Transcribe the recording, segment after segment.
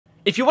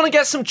If you want to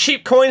get some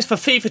cheap coins for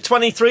FIFA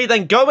 23,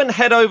 then go and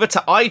head over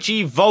to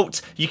IG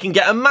Vault. You can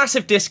get a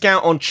massive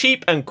discount on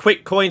cheap and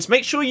quick coins.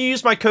 Make sure you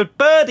use my code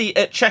Birdie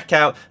at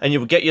checkout and you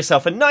will get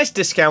yourself a nice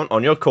discount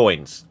on your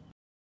coins.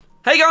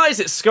 Hey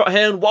guys, it's Scott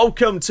here and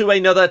welcome to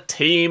another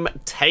Team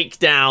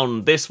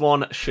Takedown. This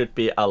one should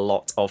be a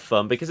lot of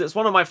fun because it's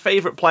one of my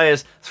favourite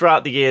players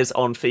throughout the years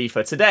on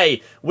FIFA.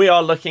 Today, we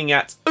are looking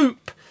at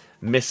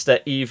Mr.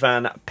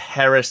 Ivan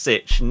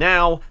Perisic,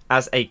 now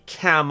as a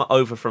cam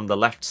over from the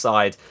left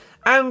side.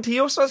 And he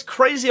also has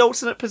crazy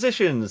alternate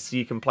positions.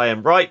 You can play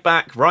him right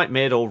back, right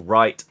mid, or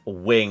right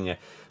wing.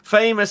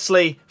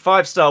 Famously,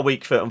 5-star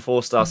weak foot and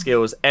 4-star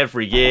skills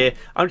every year.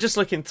 I'm just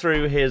looking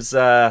through his,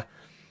 what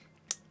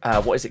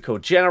is it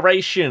called?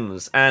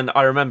 Generations. And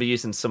I remember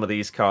using some of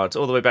these cards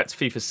all the way back to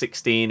FIFA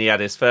 16. He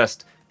had his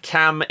first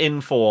cam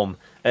inform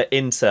at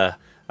Inter.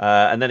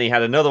 And then he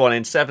had another one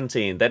in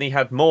 17. Then he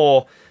had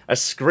more, a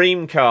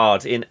Scream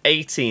card in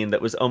 18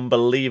 that was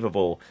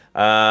unbelievable.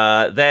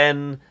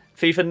 Then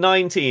FIFA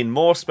 19,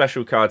 more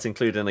special cards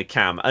including a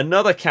cam.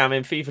 Another cam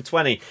in FIFA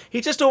 20. He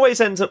just always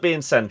ends up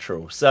being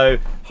central. So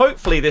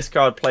hopefully this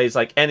card plays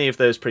like any of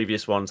those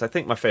previous ones. I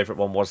think my favourite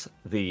one was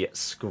the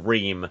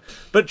Scream.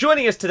 But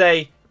joining us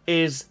today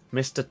is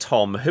Mr.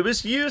 Tom, who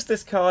has used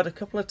this card a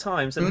couple of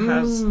times and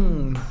has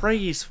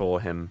praise for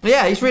him.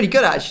 Yeah, he's really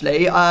good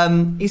actually.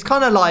 He's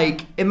kind of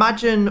like,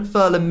 imagine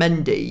Ferland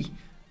Mendy,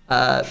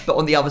 but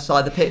on the other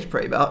side of the pitch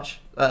pretty much.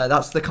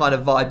 That's the kind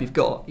of vibe you've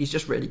got. He's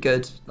just really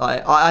good.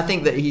 Like I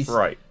think that he's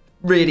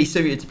really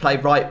suited to play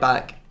right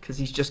back because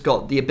he's just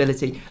got the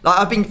ability.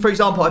 Like for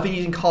example, I've been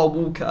using Kyle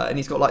Walker and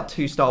he's got like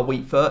 2-star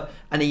weak foot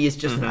and he is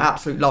just an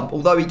absolute lump.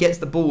 Although he gets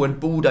the ball and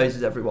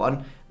bulldozes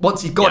everyone,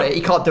 once he's got it,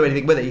 he can't do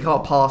anything with it. He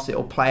can't pass it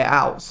or play it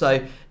out.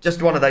 So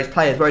just one of those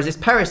players. Whereas this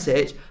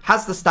Perisic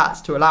has the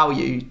stats to allow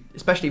you,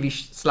 especially if you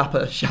slap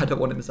a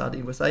shadow on him, as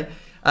Andy would say,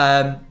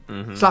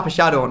 slap a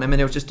shadow on him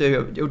and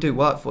it'll do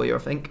work for you, I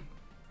think.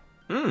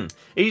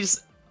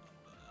 He's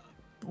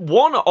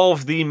one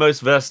of the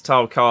most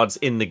versatile cards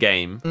in the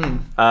game,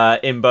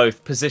 in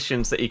both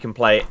positions that he can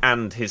play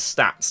and his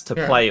stats to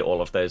play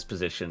all of those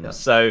positions.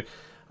 So,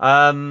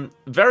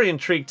 very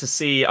intrigued to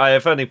see. I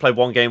have only played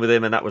one game with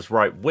him, and that was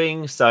right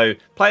wing. So,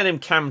 playing him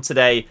cam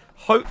today,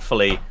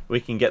 hopefully we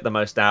can get the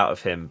most out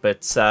of him.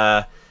 But,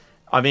 I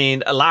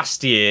mean,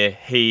 last year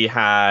he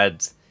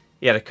had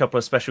a couple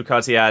of special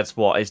cards. He had,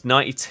 what, his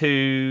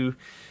 92...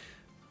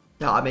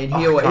 No, I mean,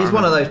 he's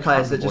one of those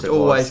players that just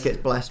always gets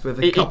blessed with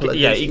a couple of...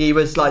 he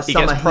was like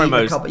Summer Heat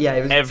a couple... Yeah,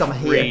 he was Summer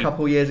Heat a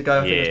couple of years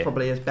ago. I think it's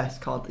probably his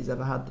best card that he's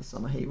ever had, the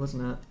Summer Heat,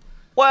 wasn't it?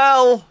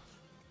 Well...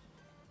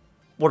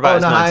 What about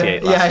his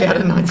 98 last Yeah, he year?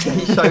 had a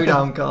 98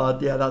 showdown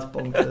card. Yeah, that's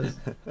bonkers.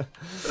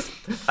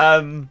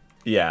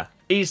 Yeah,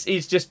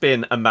 he's just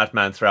been a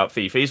madman throughout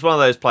FIFA. He's one of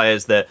those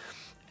players that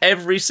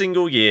every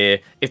single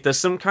year, if there's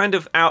some kind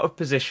of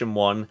out-of-position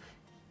one,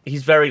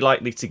 he's very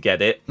likely to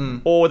get it,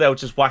 or they'll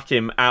just whack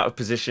him out of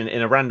position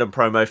in a random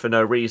promo for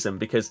no reason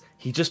because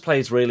he just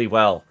plays really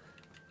well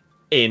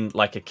in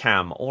like a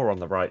cam or on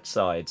the right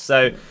side.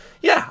 So,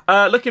 yeah,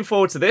 looking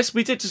forward to this.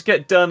 We did just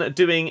get done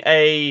doing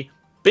a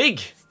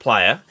big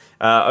player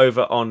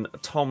over on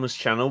Tom's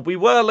channel. We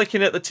were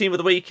looking at the team of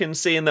the week and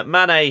seeing that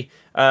Mane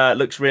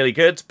looks really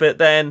good, but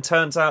then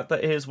turns out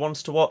that his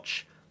wants to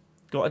watch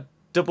got a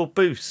double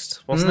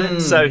boost, wasn't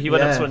it? So he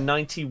went up to a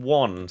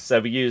 91. So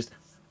we used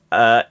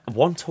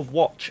want to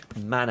watch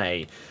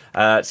Mane.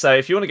 So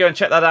if you want to go and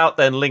check that out,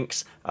 then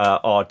links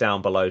are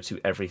down below to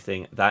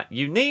everything that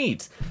you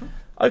need.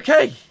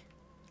 Okay,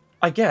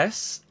 I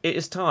guess it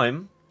is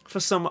time for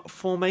some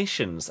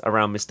formations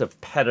around Mr.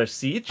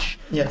 Perisic.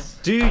 Yes.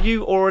 Do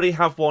you already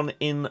have one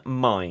in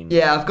mind?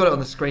 Yeah, I've got it on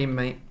the screen,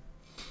 mate.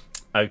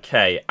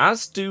 Okay,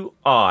 as do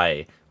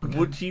I. Okay.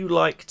 Would you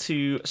like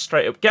to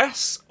straight up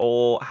guess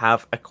or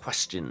have a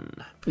question?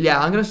 Yeah,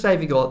 I'm going to say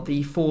have you got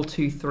the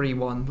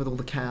 4-2-3-1 with all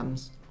the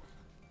cams?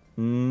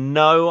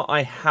 No,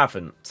 I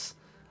haven't.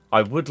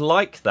 I would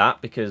like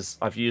that because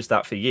I've used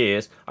that for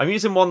years. I'm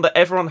using one that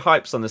everyone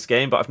hypes on this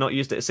game, but I've not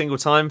used it a single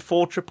time.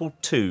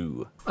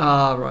 4-2-2.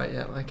 Ah, right,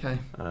 yeah, okay.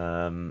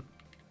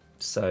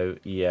 So,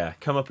 yeah,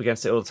 come up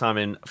against it all the time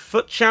in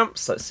Foot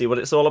Champs. Let's see what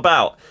it's all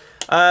about.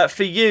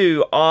 For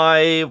you,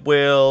 I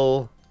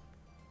will...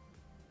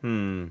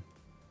 You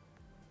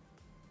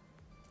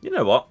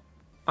know what?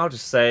 I'll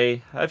just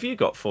say, have you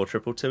got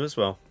 4-2-2 as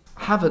well?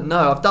 I haven't,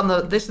 no. I've done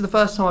this is the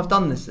first time I've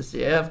done this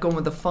year. I've gone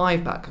with the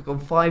 5-back. I've gone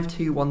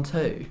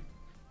 5-2-1-2.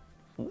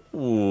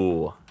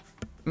 Ooh.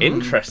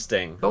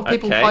 Interesting. A lot of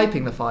people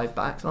hyping the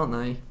 5-backs, aren't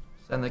they?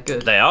 Saying they're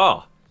good. They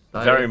are.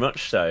 So, very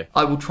much so.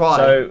 I will try.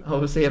 So, I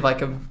will see if I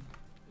can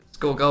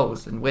score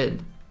goals and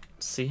win.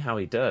 See how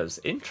he does.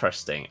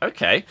 Interesting.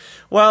 Okay.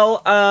 Well,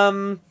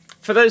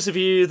 for those of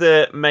you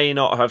that may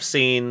not have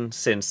seen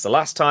since the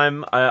last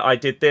time I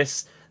did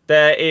this,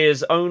 there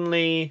is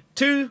only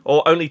two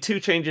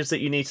changes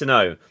that you need to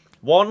know.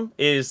 One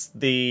is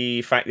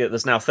the fact that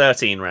there's now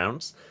 13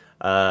 rounds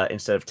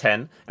instead of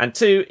 10. And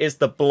two is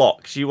the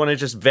blocks. You want to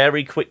just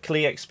very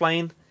quickly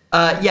explain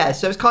Yeah,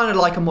 so it's kind of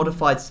like a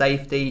modified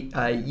safety.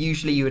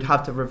 Usually you would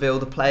have to reveal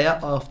the player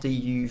after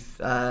you've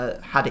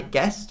had it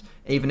guessed,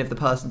 even if the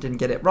person didn't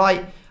get it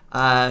right,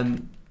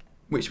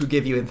 which will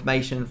give you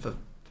information for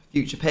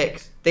future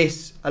picks.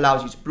 This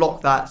allows you to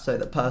block that so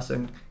the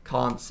person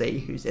can't see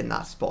who's in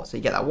that spot. So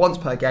you get that once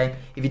per game.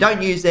 If you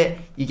don't use it,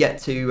 you get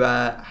to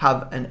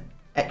have an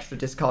extra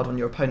discard on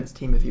your opponent's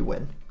team if you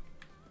win.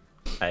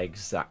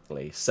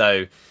 Exactly.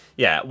 So,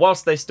 yeah,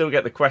 whilst they still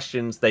get the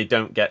questions, they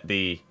don't get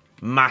the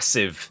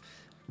massive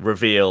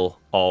reveal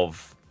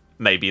of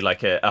maybe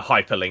like a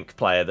hyperlink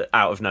player that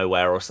out of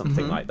nowhere or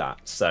something like that.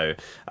 So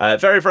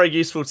very, very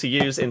useful to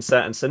use in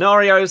certain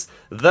scenarios.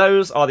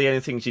 Those are the only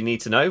things you need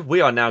to know. We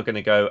are now going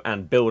to go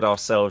and build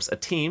ourselves a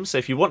team. So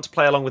if you want to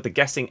play along with the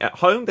guessing at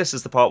home, this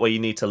is the part where you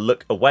need to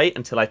look away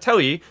until I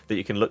tell you that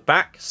you can look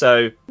back.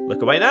 So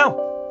look away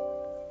now.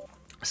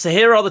 So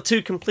here are the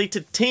 2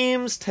 completed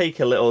teams.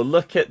 Take a little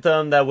look at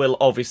them. There will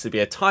obviously be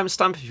a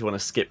timestamp if you want to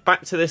skip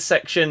back to this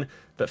section.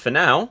 But for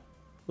now,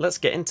 let's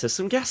get into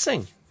some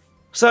guessing.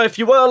 So if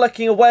you were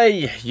looking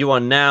away, you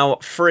are now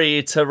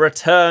free to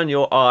return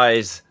your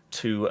eyes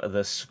to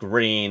the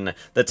screen.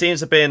 The teams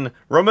have been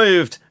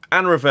removed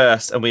and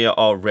reversed, and we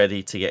are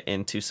ready to get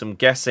into some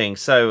guessing.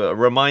 So a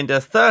reminder,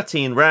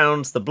 13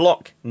 rounds. The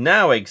block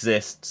now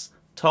exists.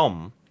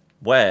 Tom,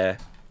 where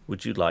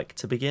would you like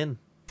to begin?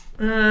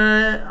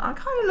 I'm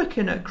kind of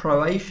looking at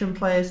Croatian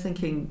players,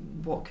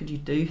 thinking, what could you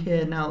do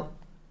here? Now,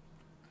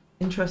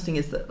 interesting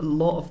is that a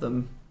lot of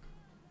them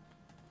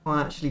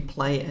can't actually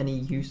play any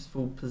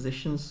useful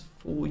positions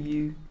for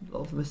you. A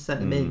lot of them are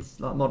centre mids,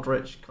 like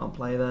Modric can't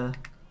play there.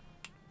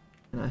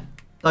 You know,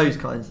 those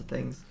kinds of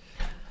things.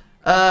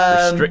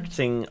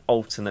 Restricting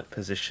alternate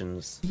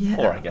positions, yeah,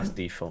 or I guess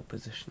default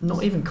positions.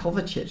 Not even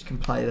Kovacic can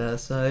play there,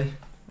 so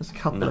there's a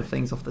couple of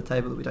things off the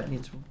table that we don't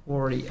need to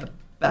worry about.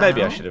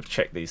 Maybe I should have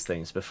checked these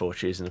things before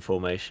choosing a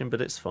formation,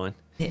 but it's fine.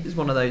 It is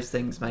one of those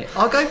things, mate.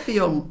 I'll go for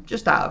your I'm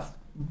just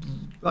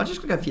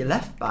gonna go for your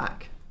left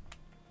back.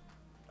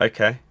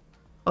 Okay.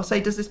 I'll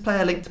say, does this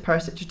player link to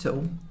Perisic at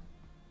all?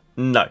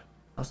 No.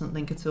 Doesn't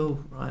link at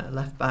all. Right, a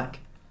left back.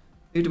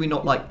 Who do we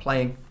not like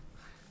playing?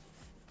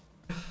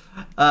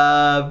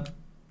 Crikey.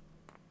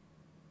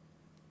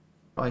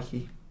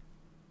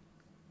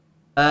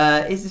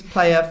 Is this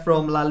player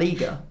from La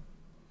Liga?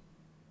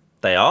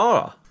 They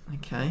are.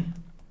 Okay.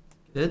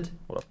 Good.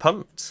 What a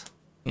punt.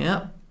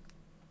 Yeah.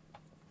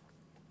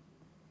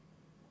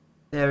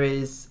 There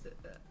is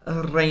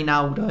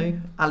Reynaldo,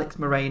 Alex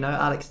Moreno,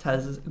 Alex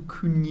Telles,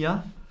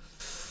 Acuna.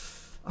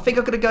 I think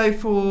I'm going to go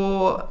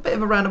for a bit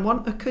of a random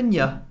one,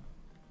 Acuna.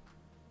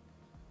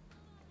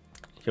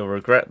 You'll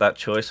regret that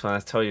choice when I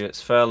tell you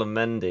it's Ferland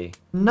Mendy.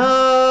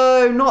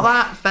 No, not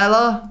that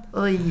fella.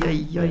 Oy,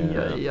 oy, oy,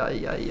 oy,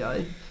 oy, oy,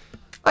 oy.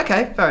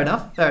 Okay, fair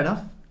enough, fair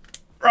enough.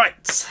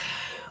 Right.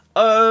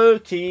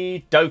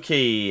 Okie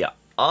dokie.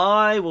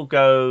 I will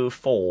go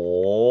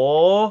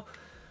for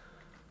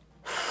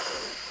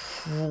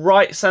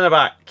right centre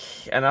back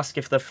and ask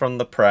if they're from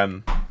the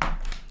Prem.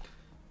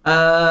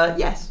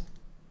 Yes.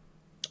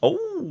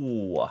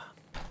 Oh,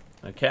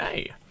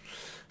 okay.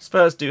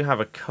 Spurs do have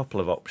a couple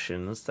of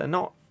options. They're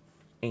not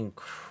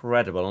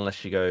incredible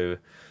unless you go,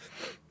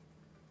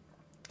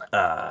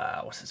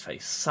 what's his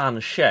face,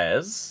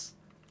 Sanchez.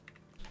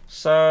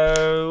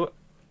 So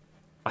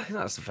I think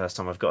that's the first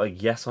time I've got a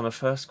yes on a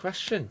first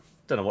question.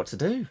 Don't know what to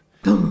do.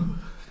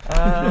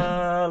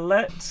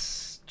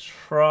 Let's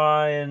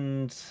try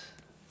and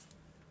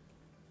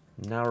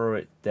narrow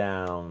it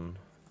down.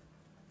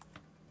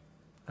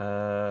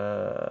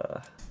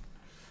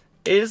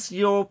 Is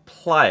your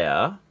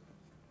player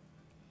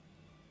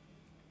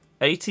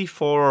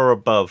 84 or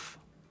above?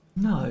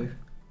 No.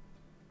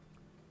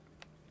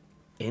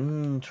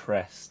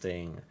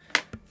 Interesting.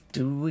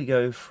 Do we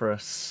go for a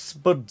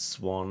Spuds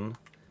one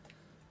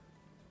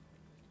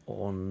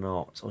or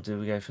not? Or do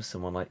we go for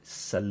someone like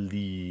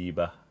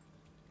Saliba?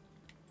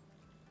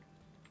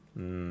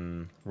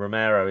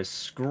 Romero is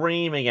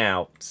screaming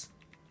out.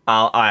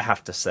 I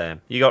have to say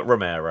him. You got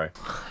Romero.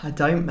 I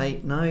don't,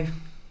 mate, no.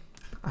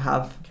 I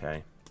have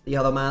the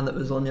other man that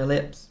was on your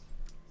lips.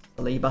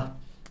 Saliba.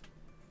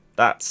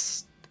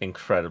 That's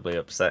incredibly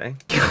upsetting.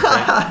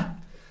 Yeah.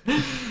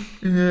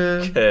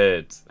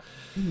 Good.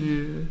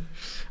 Yeah.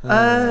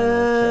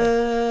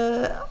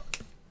 Okay.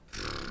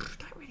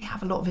 Don't really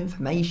have a lot of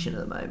information at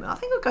the moment. I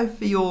think I'll go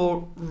for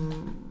your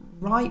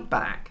right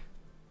back.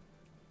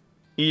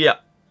 Yeah.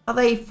 Are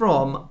they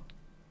from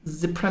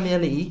the Premier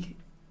League?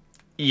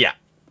 Yeah.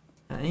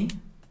 Okay.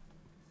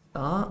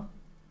 Start.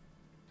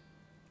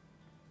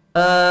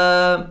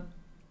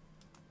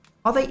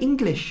 Are they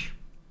English?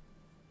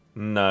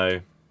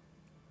 No.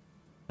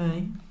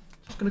 Okay.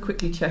 Just going to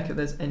quickly check if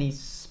there's any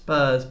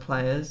Spurs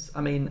players.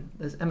 I mean,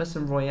 there's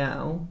Emerson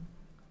Royale.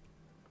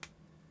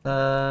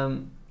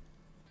 But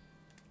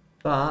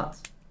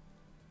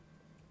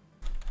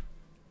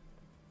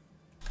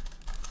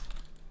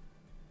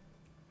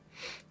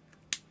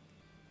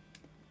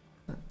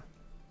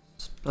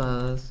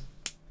Spurs.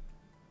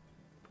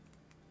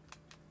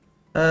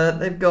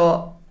 They've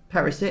got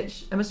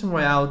Perisic, Emerson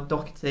Royale,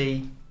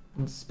 Doherty,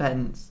 and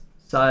Spence.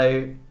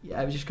 So,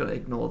 yeah, we're just going to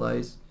ignore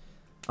those.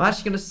 I'm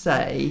actually going to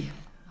say...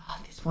 Oh,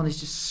 this one is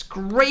just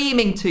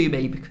screaming to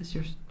me because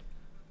you're...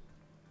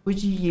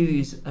 Would you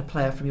use a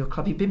player from your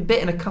club? You've been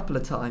bitten a couple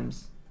of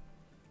times.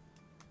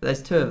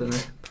 There's two of them.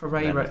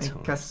 Pereira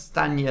and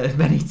Castagna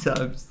many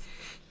times.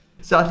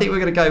 So I think we're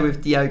going to go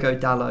with Diogo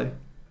Dalot.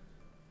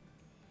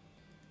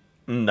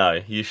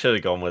 No, you should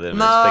have gone with him.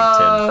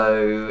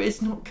 No,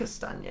 it's not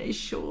Castagna,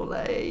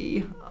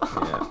 surely.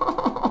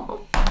 Yeah.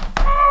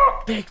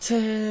 Big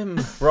Tim.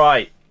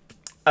 Right.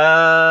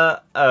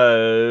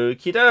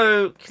 Okie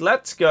doke.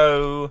 Let's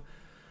go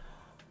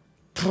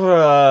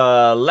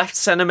left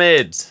centre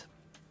mid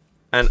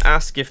and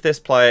ask if this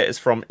player is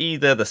from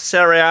either the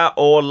Serie A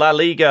or La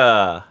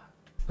Liga.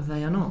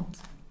 They are not.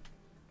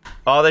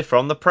 Are they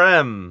from the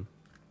Prem?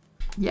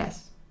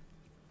 Yes.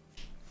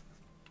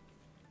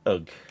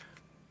 Ugh.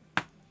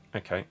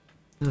 Okay.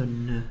 Oh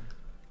no.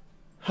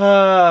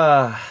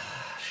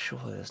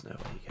 Surely there's no way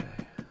you go.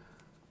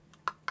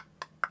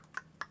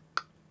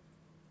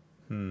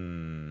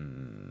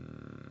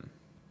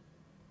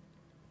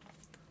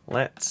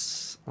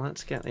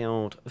 Let's get the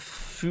old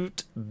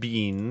foot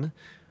bean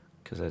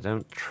because I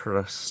don't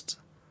trust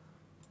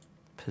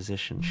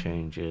position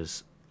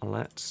changes.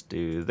 Let's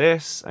do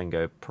this and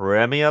go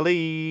Premier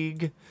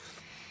League.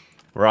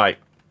 Right.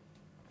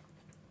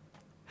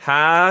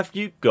 Have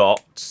you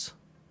got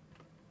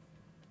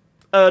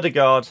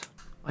Ødegaard?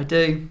 I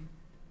do.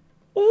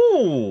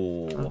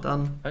 Ooh. Well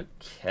done.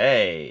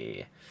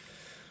 Okay.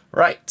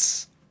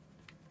 Right.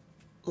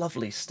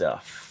 Lovely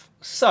stuff.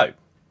 So.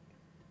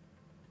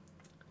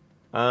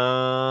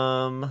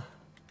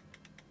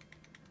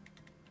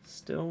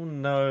 Still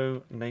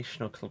no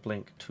national club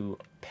link to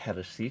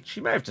Perisic. She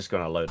may have just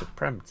gone a load of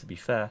Prem, to be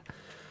fair.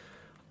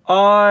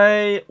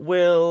 I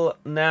will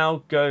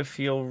now go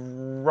for your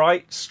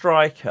right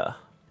striker.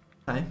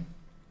 Okay.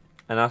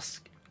 And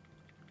ask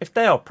if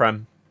they are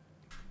Prem.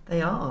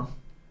 They are.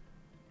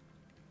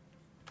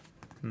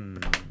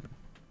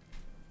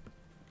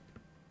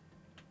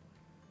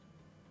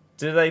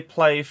 Do they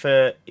play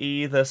for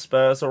either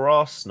Spurs or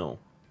Arsenal?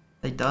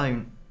 They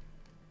don't.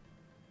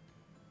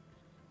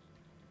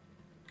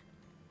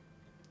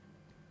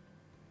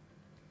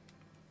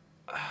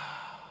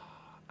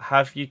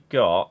 Have you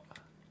got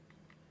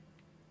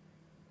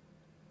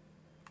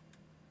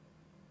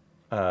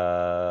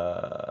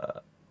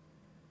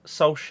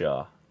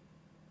Solskjaer?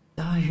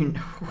 Don't.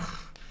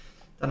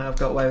 Don't know I've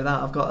got away with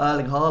that. I've got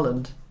Erling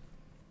Haaland.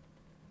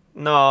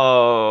 No.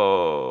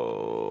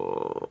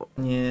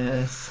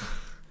 Yes.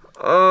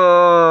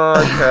 Oh,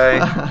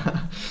 okay.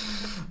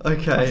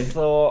 Okay. I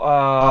thought I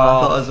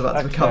thought I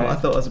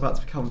was about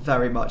to become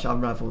very much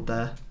unravelled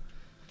there.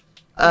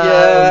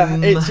 Yeah,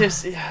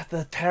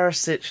 the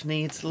Perisic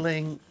needs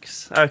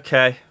links.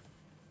 Okay.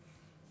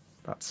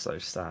 That's so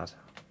sad.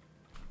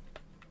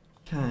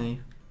 Okay.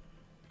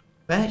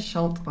 Where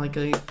shall I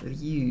go for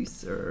you,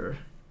 sir?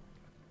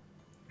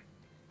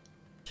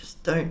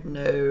 Just don't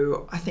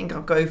know. I think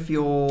I'll go for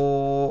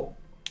your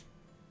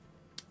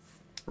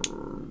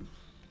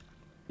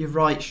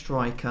right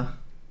striker.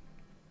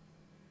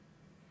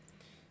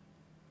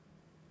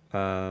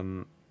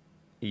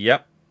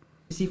 Yep.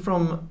 Is he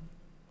from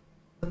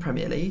the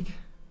Premier League?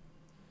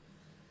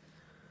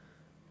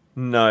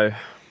 No.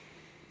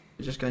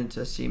 We're just going to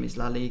assume he's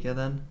La Liga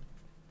then.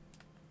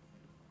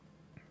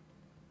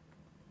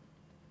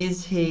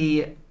 Is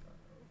he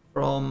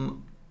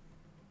from...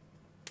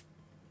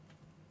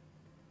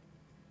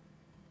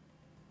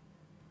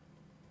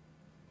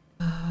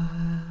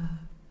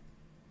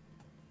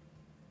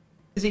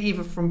 is it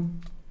either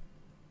from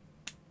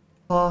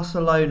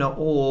Barcelona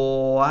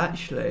or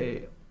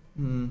actually...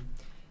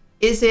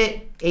 Is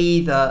it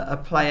either a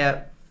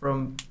player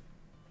from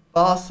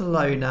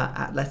Barcelona,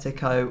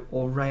 Atletico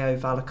or Rayo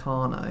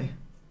Vallecano?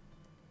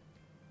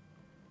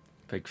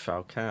 Big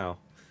Falcao.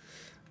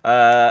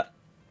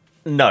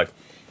 No. I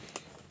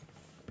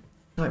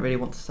don't really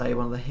want to say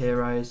one of the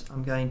heroes.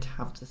 I'm going to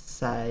have to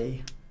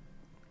say...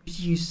 Would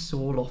you use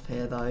Sorloth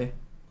here though?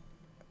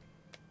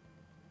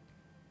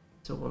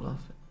 Sorloth.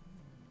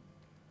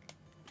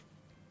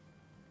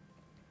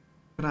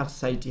 I'm going to have to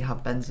say, do you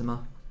have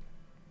Benzema?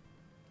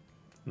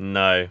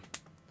 No.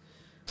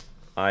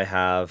 I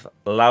have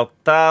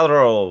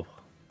Lautaro.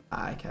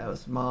 Okay, I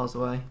was miles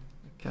away.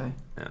 Okay.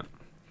 Yeah.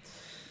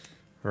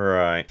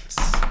 Right.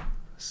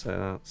 So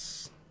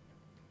that's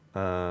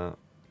 1,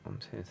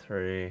 2,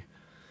 3,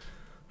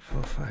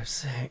 4, 5,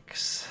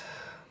 6,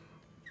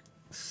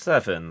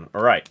 7.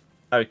 Right.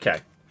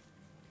 Okay.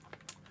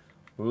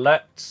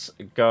 Let's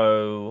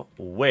go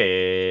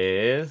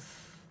with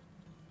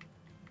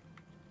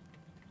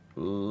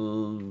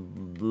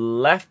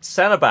left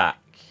centre back.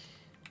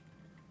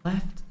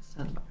 Left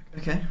centre back.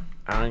 Okay.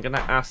 And I'm going to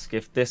ask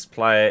if this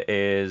player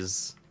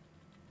is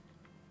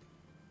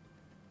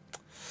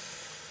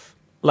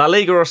La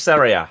Liga or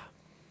Serie A.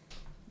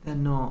 They're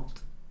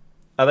not.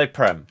 Are they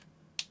Prem?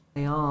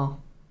 They are.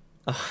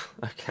 Oh,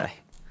 okay.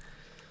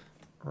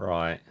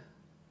 Right.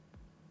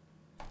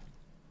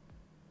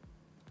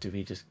 Do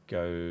we just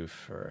go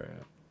for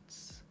it?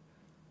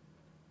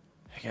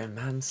 I go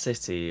Man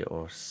City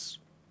or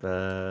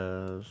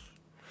Spurs?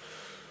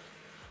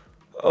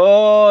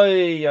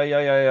 Oi, oi,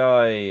 oi, oi,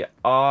 oi.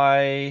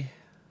 I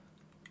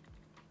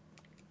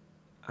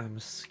am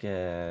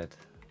scared.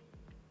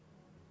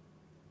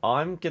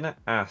 I'm going to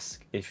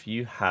ask if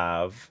you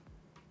have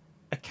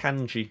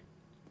Akanji.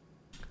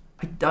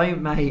 I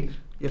don't, mate.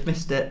 You've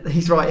missed it.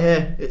 He's right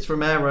here. It's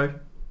Romero.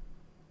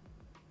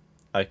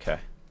 Okay.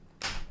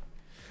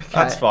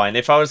 That's fine.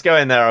 If I was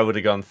going there, I would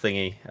have gone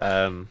thingy.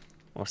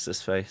 What's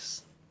his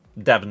face?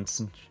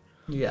 Davinson.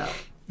 Yeah,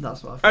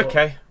 that's what I thought.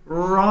 Okay.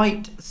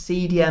 Right,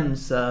 CDM,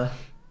 sir.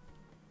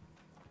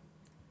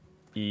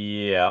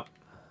 Yeah.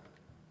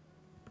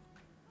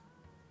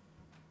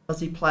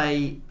 Does he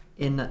play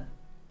in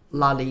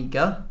La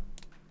Liga?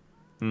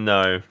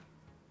 No.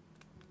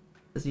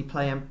 Does he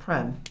play in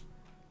Prem?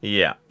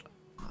 Yeah.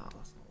 Oh,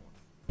 that's not one.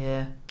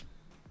 Yeah. Are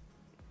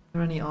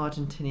there any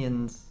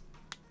Argentinians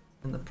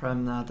in the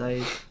Prem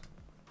nowadays?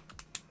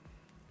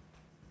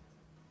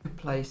 Who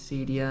play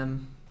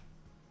CDM?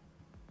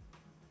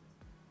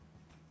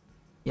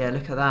 Yeah,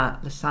 look at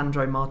that.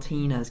 Lisandro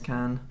Martinez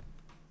can.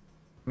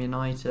 From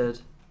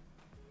United.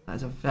 That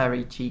is a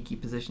very cheeky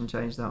position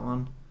change, that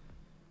one.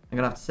 I'm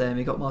going to have to say him.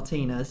 You got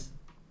Martinez?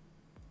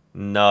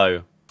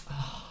 No.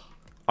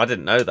 I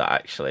didn't know that,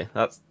 actually.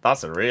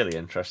 That's a really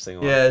interesting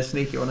one. Yeah,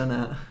 sneaky one,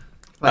 isn't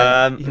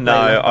it?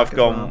 No, I've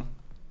gone... Well.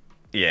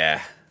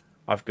 Yeah.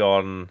 I've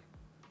gone...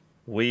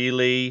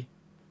 Wheelie,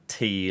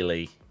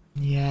 Teely.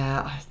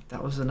 Yeah,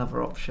 that was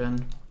another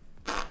option.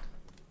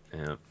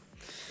 Yeah.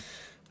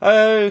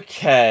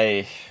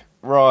 Okay.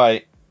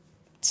 Right.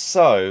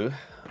 So,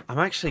 I'm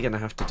actually going to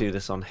have to do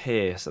this on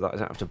here so that I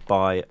don't have to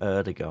buy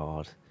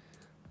Erdegaard.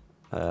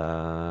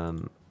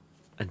 And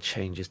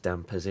change his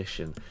damn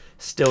position.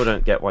 Still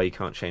don't get why you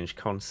can't change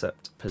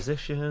concept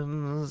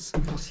positions.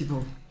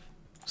 Impossible.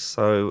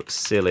 So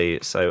silly.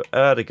 So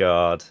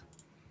Erdegaard,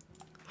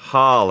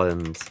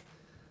 Haaland,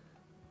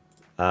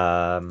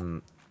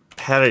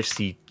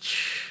 Perisic.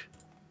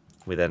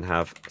 We then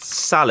have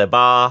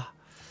Saliba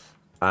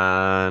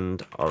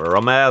and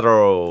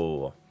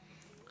Romero.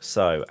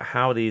 So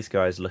how are these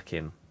guys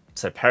looking?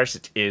 So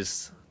Perisic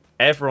is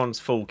everyone's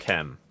full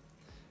chem.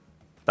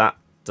 That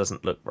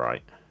doesn't look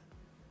right.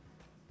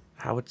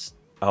 How would...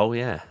 Oh,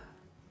 yeah.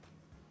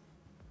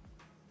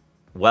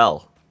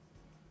 Well.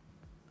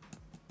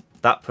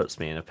 That puts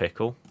me in a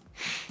pickle.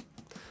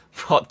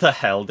 What the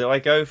hell do I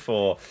go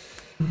for?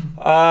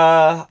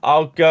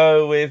 I'll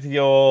go with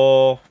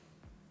your...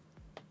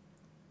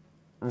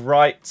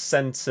 right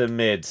centre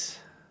mid.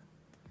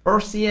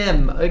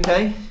 RCM,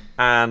 okay.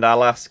 And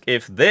I'll ask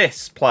if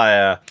this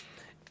player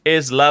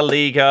is La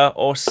Liga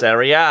or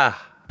Serie A.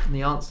 And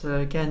the answer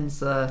again,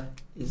 sir,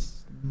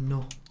 is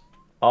no.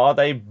 Are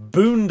they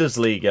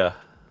Bundesliga?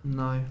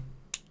 No.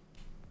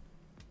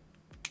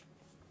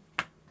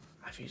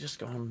 Have you just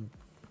gone...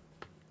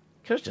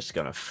 Could have just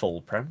gone a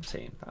full Prem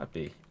team. That'd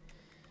be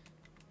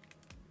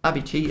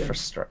cheating.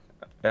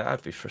 Yeah,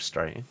 that'd be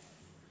frustrating.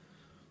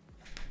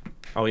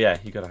 Oh yeah,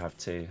 you got to have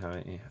two,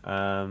 haven't you?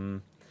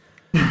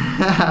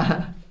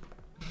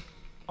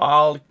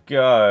 I'll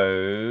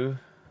go...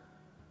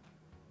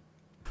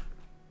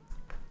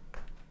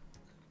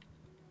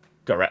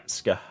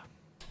 Goretzka.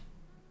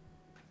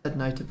 Said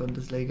no to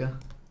Bundesliga.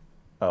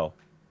 Oh.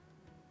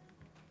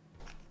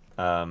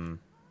 Can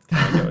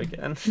I go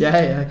again?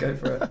 Yeah, go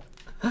for it.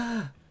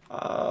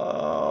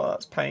 Oh,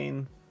 that's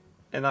pain.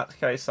 In that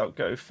case, I'll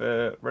go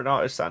for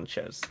Renato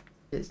Sanchez.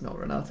 It's not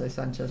Renato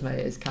Sanchez, mate.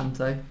 It's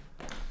Kanto.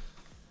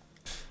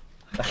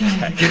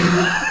 Okay.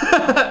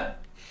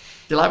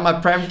 Do you like my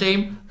Prem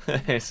team?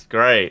 It's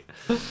great.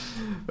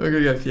 We're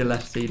going to go for your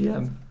left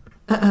CDM.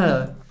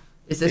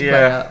 Is this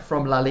player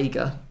from La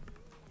Liga?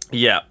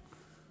 Yeah.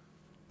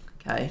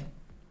 Okay.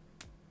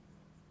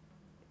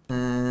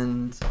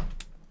 And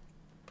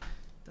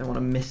don't want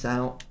to miss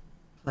out.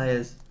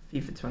 Players,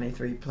 FIFA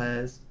 23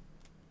 players,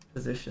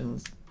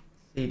 positions,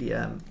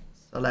 CDM,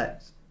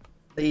 select,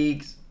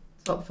 leagues,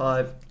 top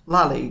 5,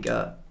 La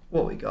Liga.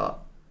 What we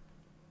got?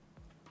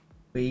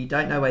 We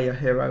don't know where your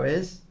hero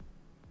is.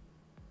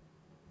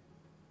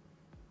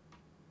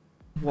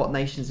 What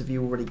nations have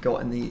you already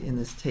got in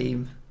this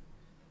team?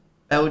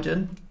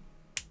 Belgian.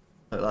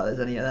 Look like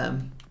there's any of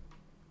them.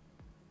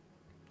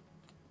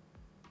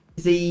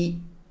 Is he?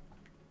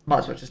 Might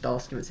as well just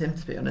ask if it's him.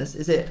 To be honest,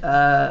 is it?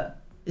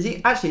 Is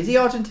he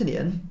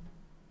Argentinian?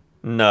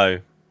 No.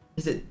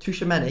 Is it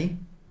Tchouaméni?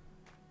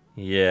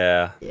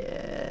 Yeah.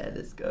 Yeah,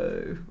 let's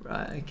go.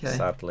 Right, okay.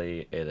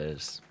 Sadly, it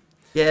is.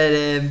 Get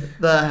him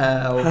the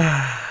hell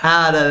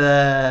out of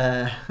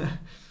there.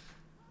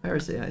 Where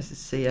is he? Oh, this is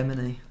CM,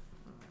 isn't he?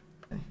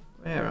 Okay.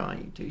 Where are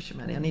you,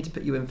 Tchouaméni? I need to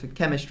put you in for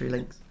chemistry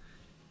links.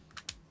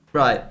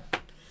 Right.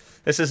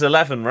 This is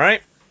 11,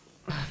 right?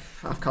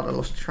 I've kind of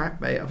lost track,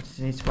 mate. I just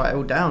need to write it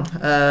all down.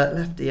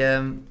 Left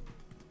DM.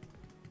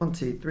 1,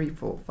 2, 3,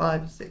 4,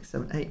 5, 6,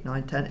 7, 8,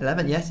 9, 10,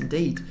 11. Yes,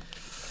 indeed.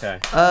 Okay.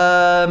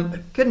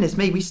 Goodness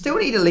me, we still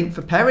need a link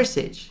for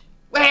Perisic.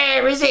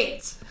 Where is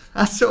it?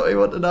 That's what we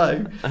want to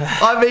know.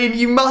 I mean,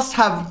 you must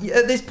have,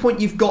 at this point,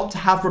 you've got to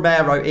have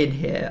Romero in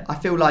here. I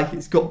feel like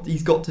he's got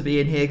to be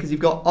in here because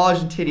you've got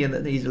Argentinian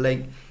that needs a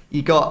link.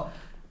 You've got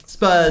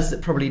Spurs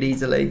that probably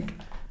needs a link.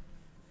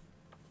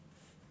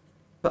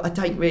 But I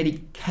don't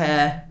really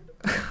care.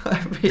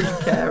 I don't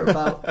really care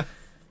about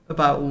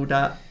all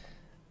that.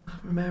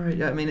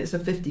 Romero, I mean, it's a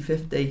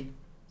 50-50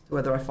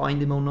 whether I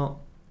find him or not.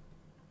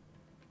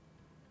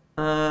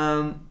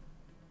 I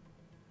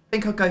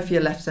think I'll go for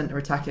your left centre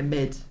attacking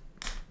mid.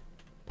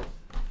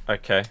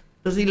 Okay.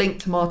 Does he link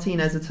to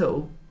Martinez at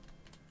all?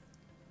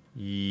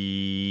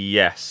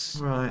 Yes.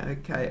 Right,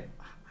 okay.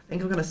 I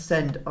think I'm going to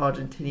send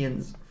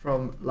Argentinians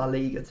from La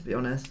Liga, to be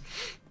honest.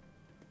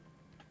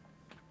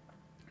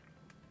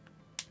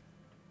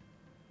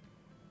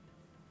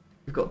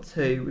 We've got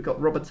two. We've got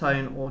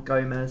Robertone or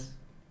Gomez.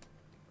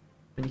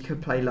 And you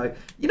could play low.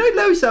 You know,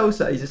 Lo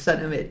Celso is a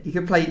centre mid. You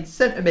could play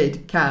centre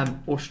mid,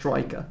 cam, or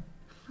striker.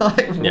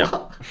 Like,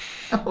 what?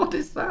 Yep. What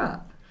is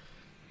that?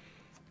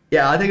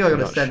 Yeah, I think I'm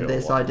going to send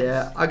this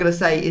idea. I'm going to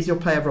say, is your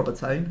player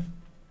Robertone?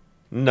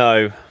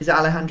 No. Is it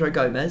Alejandro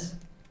Gomez?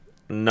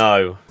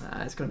 No.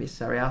 It's going to be a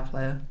Serie A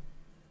player.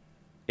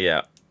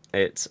 Yeah,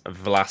 it's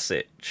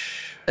Vlasic.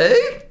 Who?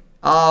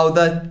 Oh,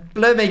 the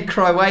blooming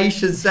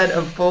Croatian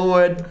centre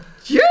forward.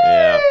 Jeez!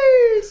 Yeah.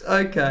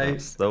 Okay.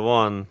 That's the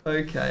one.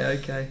 Okay,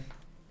 okay.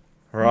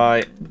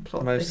 Right.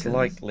 Most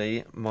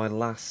likely my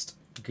last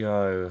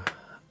go.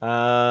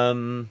 I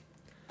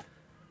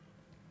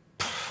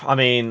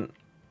mean,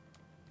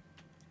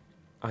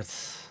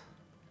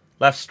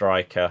 left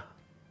striker.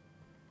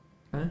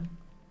 Huh?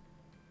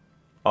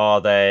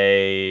 Are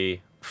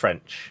they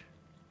French?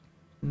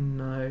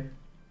 No.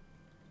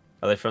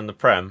 Are they from the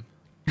Prem?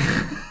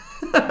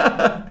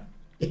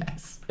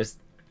 Yes. Is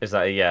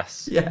that a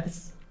yes?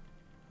 Yes.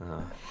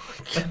 Oh.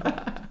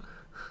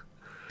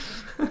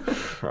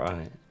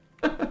 Right.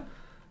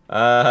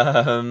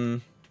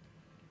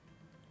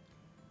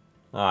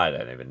 I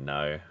don't even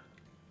know.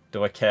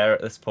 Do I care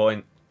at this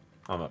point?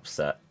 I'm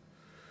upset.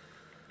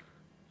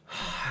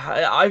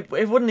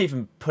 It wouldn't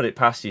even put it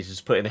past you to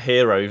just put in a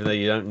hero even though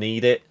you don't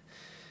need it.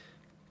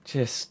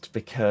 Just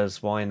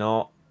because, why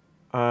not?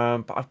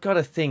 But I've got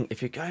to think,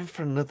 if you're going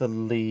for another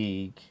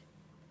league,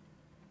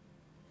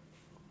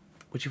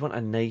 would you want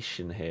a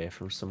nation here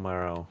from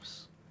somewhere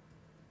else?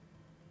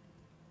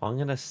 I'm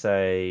going to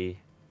say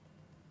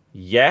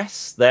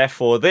yes,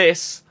 therefore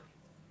this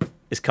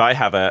is Kai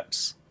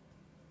Havertz.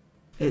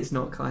 It's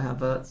not Kai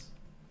Havertz.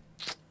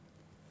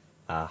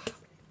 Ah.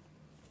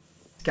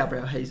 It's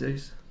Gabriel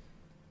Jesus.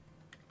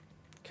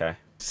 Okay.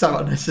 So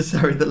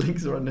unnecessary. The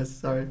links are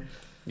unnecessary.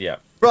 Yeah.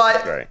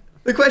 Right. Great.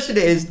 The question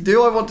is,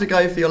 do I want to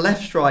go for your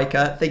left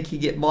striker,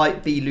 thinking it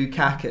might be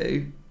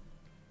Lukaku,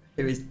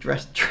 who is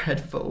dressed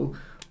dreadful,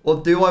 or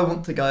do I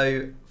want to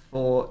go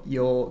for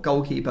your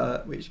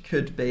goalkeeper, which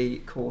could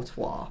be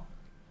Courtois?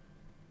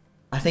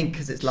 I think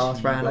because it's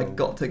last round, I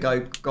got to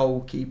go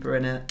goalkeeper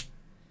in it.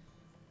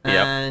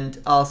 Yep.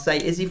 And I'll say,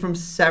 is he from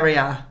Serie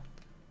A?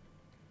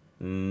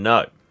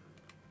 No.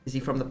 Is he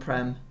from the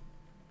Prem?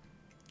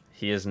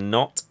 He is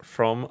not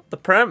from the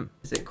Prem.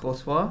 Is it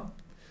Courtois?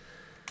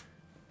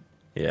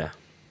 Yeah.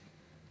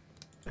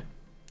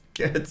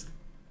 Good.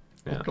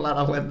 Yeah. I'm glad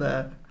I went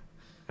there.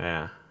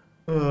 Yeah.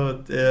 Oh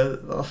dear.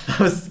 Oh,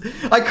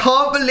 I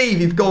can't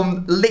believe you've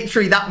gone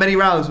literally that many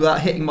rounds without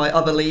hitting my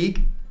other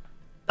league.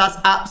 That's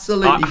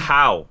absolutely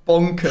how?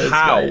 Bonkers.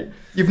 How? Mate.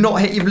 You've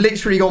not hit. You've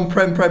literally gone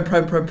prem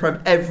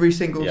every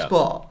single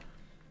spot.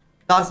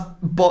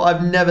 But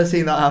I've never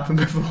seen that happen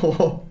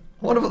before.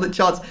 I wonder what the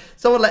chance.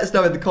 Someone let us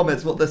know in the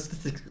comments what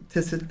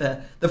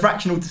the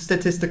fractional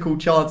statistical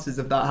chances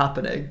of that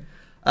happening.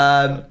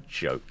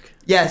 Joke.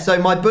 Yeah. So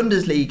my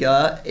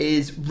Bundesliga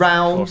is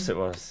Raum. Of course it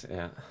was.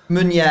 Yeah.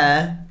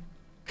 Meunier,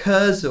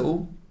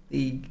 Kurzel,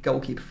 the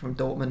goalkeeper from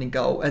Dortmund in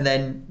goal, and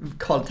then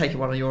taking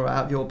one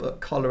out of your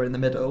book, Collar in the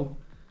middle.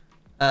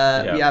 We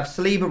have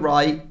Saliba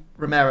right,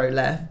 Romero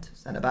left,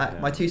 centre back. Yeah.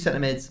 My two centre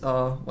mids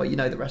are, well, you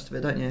know the rest of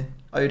it, don't you?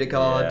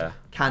 Odegaard,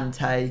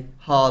 Kante,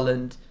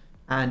 Haaland,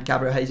 and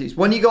Gabriel Jesus.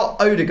 When you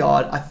got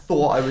Odegaard, I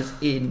thought I was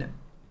in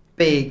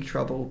big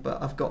trouble,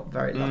 but I've got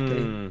very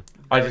lucky.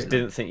 I just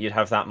didn't think you'd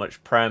have that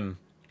much Prem.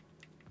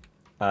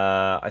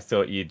 I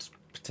thought you'd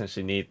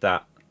potentially need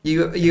that.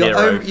 You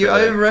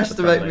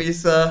overestimate me,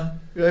 sir.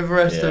 You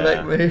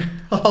overestimate me.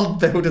 I'll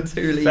build a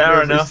 2-league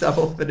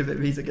myself, and if it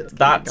means I get to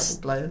keep a couple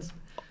players.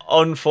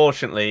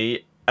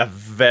 Unfortunately, a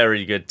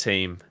very good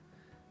team,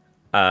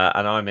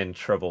 and I'm in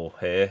trouble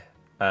here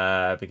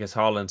because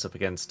Haaland's up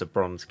against a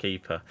bronze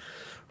keeper.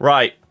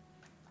 Right.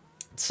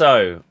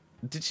 So,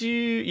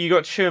 you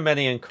got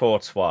Tchouaméni and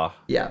Courtois?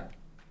 Yeah.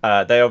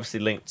 They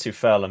obviously linked to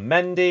Ferland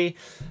Mendy.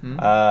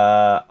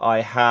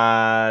 I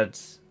had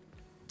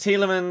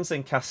Tielemans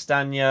and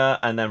Castagna,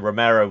 and then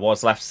Romero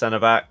was left centre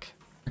back.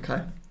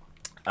 Okay.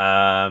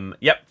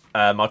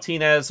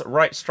 Martinez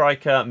right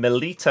striker,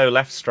 Milito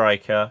left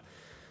striker,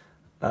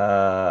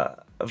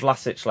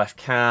 Vlasic left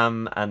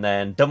cam, and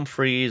then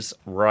Dumfries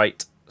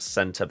right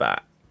centre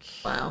back.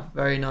 Wow,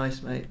 very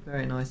nice, mate.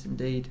 Very nice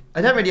indeed.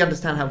 I don't really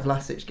understand how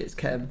Vlasic gets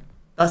chem.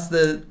 That's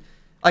the.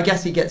 I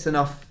guess he gets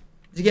enough.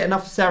 Did you get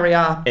enough Serie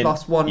A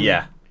plus one?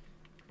 Yeah.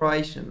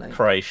 Croatian league.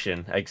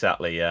 Croatian,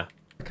 exactly. Yeah.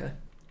 Okay.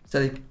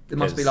 So there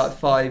must be like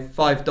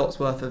five dots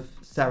worth of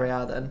Serie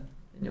A then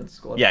in your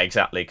squad. Yeah,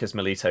 exactly. Because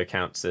Milito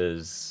counts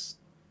as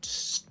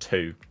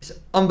 2. It's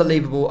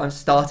unbelievable. I'm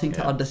starting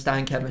to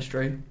understand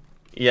chemistry.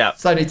 Yeah.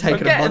 It's only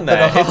taken a month and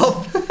a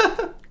half.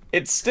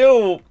 It's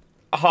still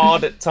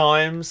hard at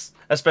times,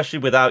 especially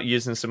without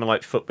using something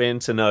like Footbin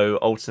to know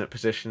alternate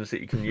positions that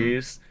you can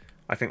use.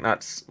 I think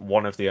that's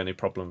one of the only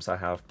problems I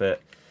have,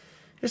 but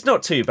it's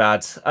not too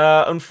bad.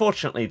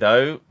 Unfortunately,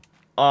 though,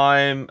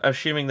 I'm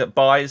assuming that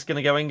Bai is going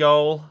to go in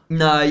goal.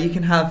 No, you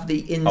can have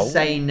the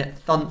insane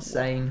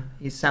Thunsane.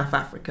 He's South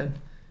African,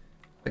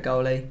 the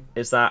goalie.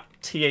 Is that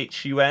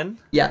THUN?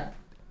 Yeah,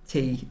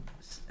 T,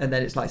 and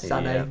then it's like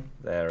Sané. Yeah,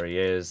 there he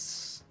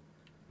is.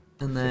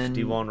 And then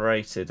 51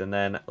 rated, and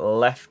then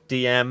left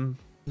DM.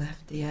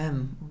 Left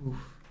DM. Ooh.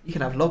 You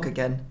can have Log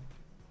again.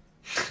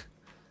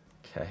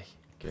 Okay,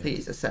 good. I think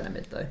he's a centre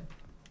mid though.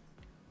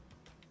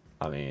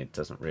 I mean, it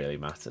doesn't really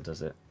matter,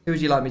 does it? Who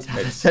would you like me to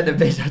have a centre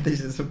mid? This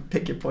is some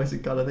pick your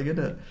poison kind of thing,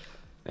 isn't it?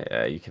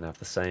 Yeah, you can have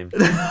the same.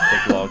 Big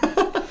Log.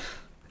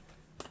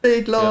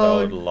 Big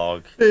Log. Good old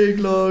Log. Big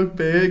Log.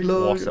 Big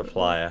Log. What a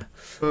player.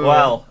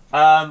 Well,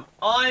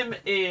 I'm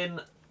in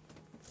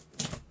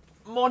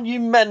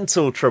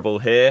monumental trouble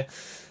here,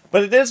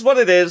 but it is what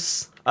it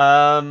is.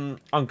 I'm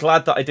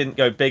glad that I didn't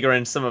go bigger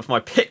in some of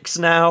my picks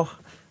now.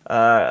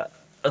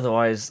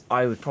 Otherwise,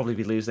 I would probably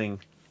be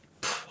losing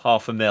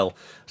 $500,000.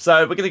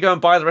 So we're going to go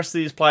and buy the rest of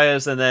these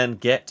players and then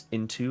get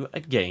into a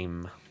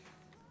game.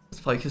 Let's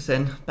focus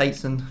in.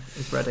 Bateson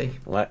is ready.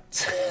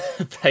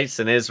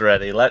 Bateson is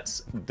ready. Let's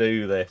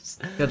do this.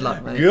 Good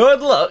luck, mate.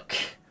 Good luck.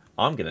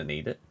 I'm going to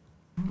need it.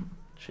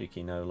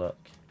 Cheeky no luck.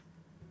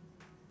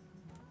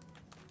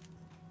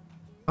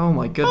 Oh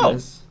my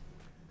goodness.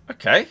 Oh,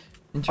 okay.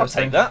 Interesting. I'll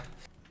take that.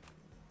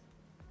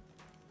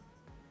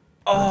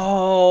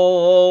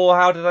 Oh,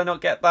 how did I not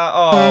get that?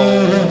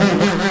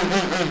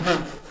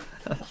 Oh.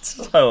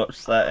 That's so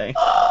upsetting.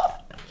 Oh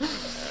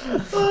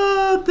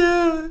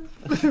dear.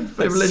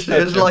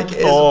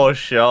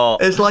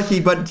 Shot. It's like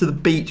he went to the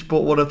beach,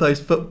 bought one of those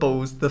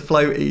footballs, the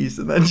floaties,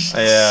 and then just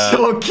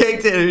sort of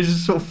kicked it and it was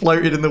just sort of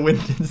floated in the wind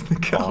into the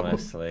goal.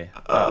 Honestly,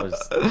 that was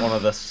one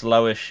of the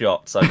slowest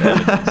shots I've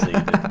ever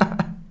conceded.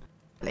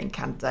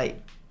 Kante.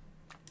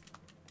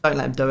 Don't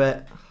let him do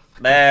it.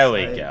 There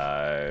we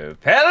go.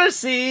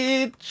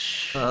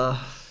 Perisic.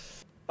 Oh,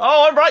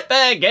 I'm right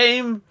there,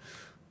 game.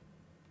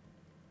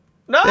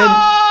 No!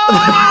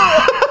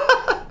 I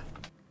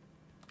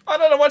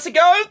don't know where to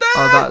go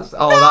there. That is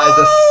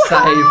a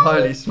save.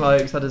 Holy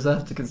smokes! I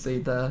deserve to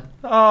concede there.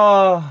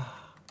 Oh.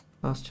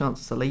 Last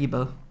chance,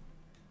 Saliba.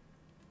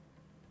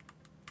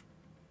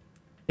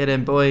 Get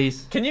in,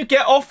 boys. Can you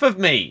get off of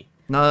me?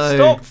 No.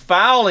 Stop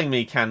fouling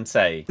me,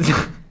 Kante.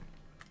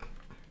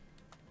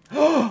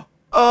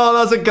 Oh,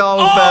 that's a goal.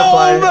 Fair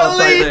play.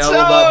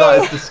 That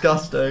is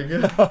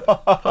disgusting.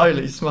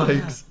 Holy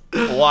smokes.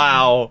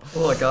 Wow.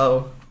 What a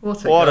goal.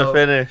 What a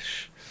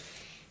finish.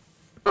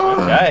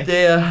 Okay. Oh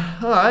dear.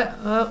 Alright.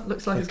 Well,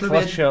 looks like it's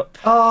going to be up.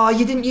 Oh,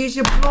 you didn't use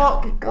your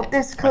block. You got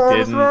this card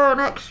as well.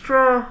 An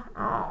extra.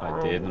 Oh, I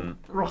didn't.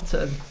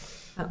 Rotten.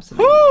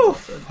 Absolutely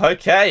rotten.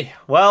 Okay.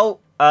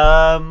 Well,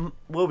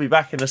 we'll be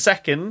back in a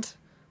second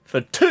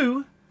for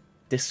 2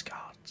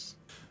 discards.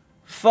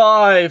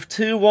 5,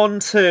 2, 1,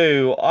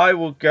 2. I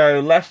will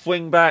go left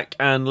wing back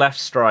and left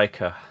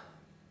striker.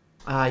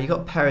 You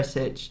got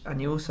Perisic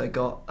and you also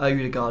got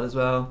Odegaard as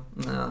well.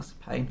 No, that's a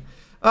pain.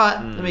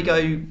 Alright, let me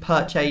go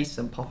purchase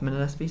and pop them in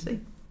an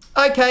SBC.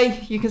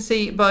 Okay, you can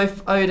see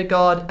both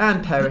Odegaard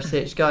and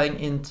Perisic going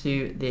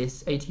into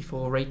this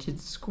 84 rated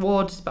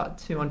squad. It's about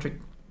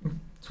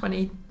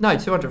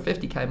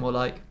 250k more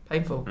like.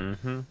 Painful.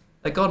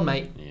 They're gone,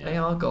 mate. Yeah. They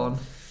are gone.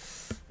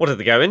 What did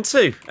they go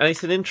into?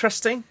 Anything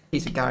interesting?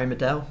 He's a Gary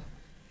Medel.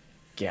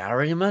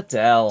 Gary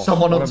Medel.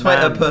 Someone on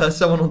Twitter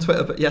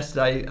put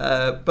yesterday,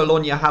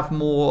 Bologna have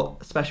more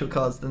special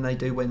cards than they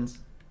do wins.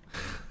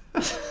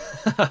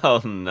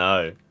 Oh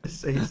no.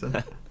 This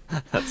season.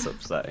 That's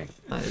upsetting.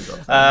 That is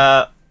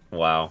upsetting.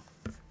 Wow.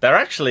 They're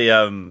actually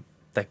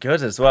they're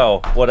good as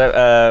well.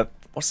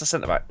 What's the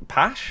centre back?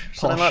 Pash?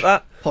 Something like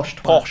that?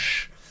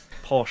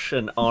 Posh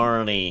and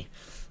Arnie.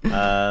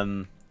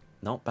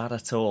 Not bad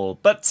at all.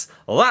 But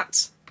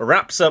that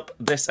wraps up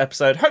this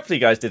episode. Hopefully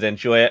you guys did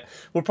enjoy it.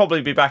 We'll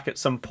probably be back at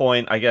some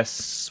point, I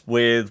guess,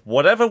 with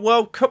whatever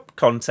World Cup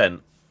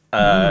content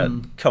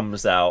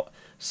comes out.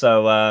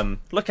 So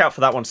look out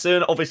for that one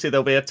soon. Obviously,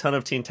 there'll be a ton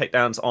of team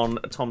takedowns on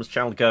Tom's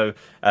channel. Go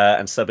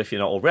and sub if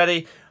you're not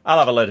already. I'll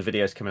have a load of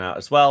videos coming out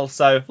as well.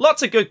 So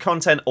lots of good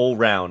content all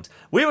round.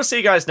 We will see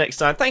you guys next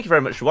time. Thank you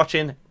very much for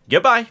watching.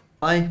 Goodbye.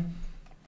 Bye.